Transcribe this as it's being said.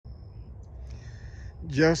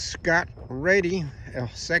Just got ready a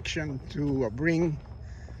section to bring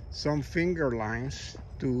some finger limes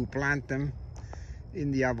to plant them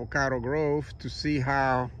in the avocado grove to see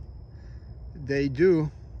how they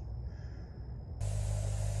do.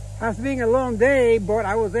 Has been a long day, but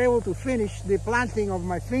I was able to finish the planting of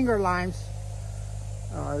my finger limes.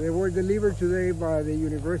 They were delivered today by the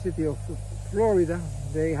University of Florida.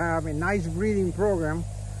 They have a nice breeding program.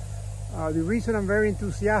 The reason I'm very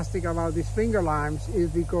enthusiastic about these finger limes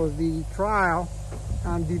is because the trial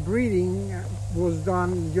and the breeding was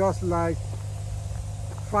done just like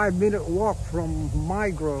 5-minute walk from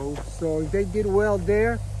my grove. So if they did well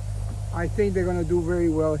there, I think they're going to do very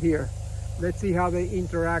well here. Let's see how they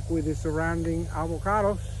interact with the surrounding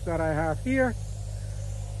avocados that I have here.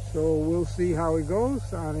 So we'll see how it goes,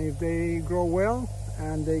 and if they grow well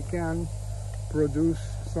and they can produce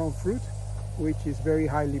some fruit, which is very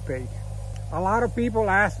highly paid. A lot of people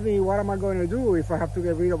ask me, what am I going to do if I have to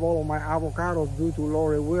get rid of all of my avocados due to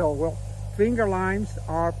lower wilt? Well, finger limes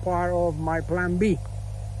are part of my plan B.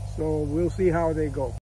 So we'll see how they go.